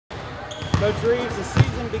Coach Reeves, the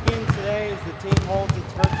season begins today as the team holds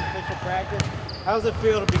its first official practice. How does it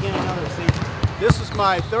feel to begin another season? This is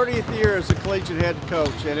my 30th year as a collegiate head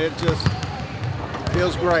coach, and it just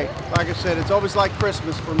feels great. Like I said, it's always like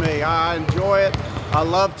Christmas for me. I enjoy it. I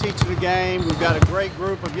love teaching the game. We've got a great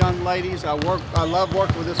group of young ladies. I love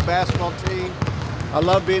working with this basketball team. I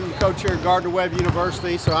love being the coach here at Gardner-Webb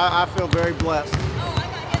University, so I feel very blessed.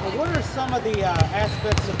 Well, what are some of the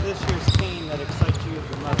aspects of this year's team that excite you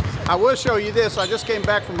the most? I will show you this. I just came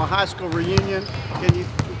back from a high school reunion. Can you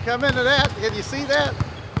come into that? Can you see that?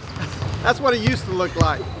 That's what it used to look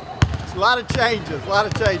like. It's a lot of changes,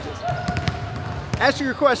 Ask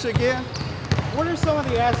your question again. What are some of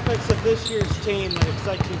the aspects of this year's team that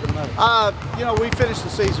excite you the most? You know, we finished the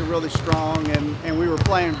season really strong, and we were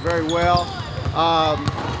playing very well.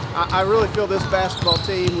 I really feel this basketball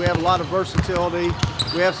team, we have a lot of versatility.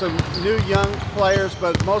 We have some new young players,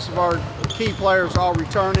 but most of our key players are all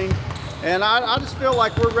returning. And I just feel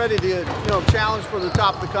like we're ready to, challenge for the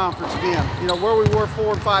top of the conference again. Where we were 4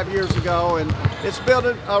 or 5 years ago, and it's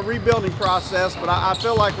been a rebuilding process, but I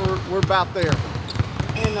feel like we're about there.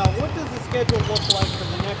 And what does the schedule look like for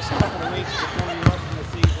the next couple of weeks before you open the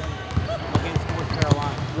season against North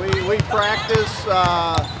Carolina? We practice.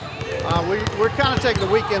 We're kind of taking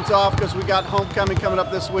the weekends off because we got homecoming coming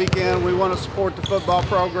up this weekend. We want to support the football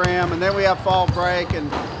program, and then we have fall break,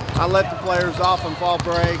 and I let the players off on fall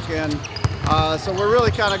break, and so we're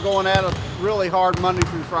really kind of going at it really hard Monday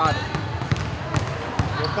through Friday.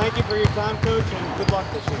 Well, thank you for your time, Coach, and good luck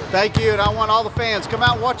this year. Thank you, and I want all the fans, come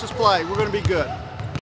out and watch us play. We're going to be good.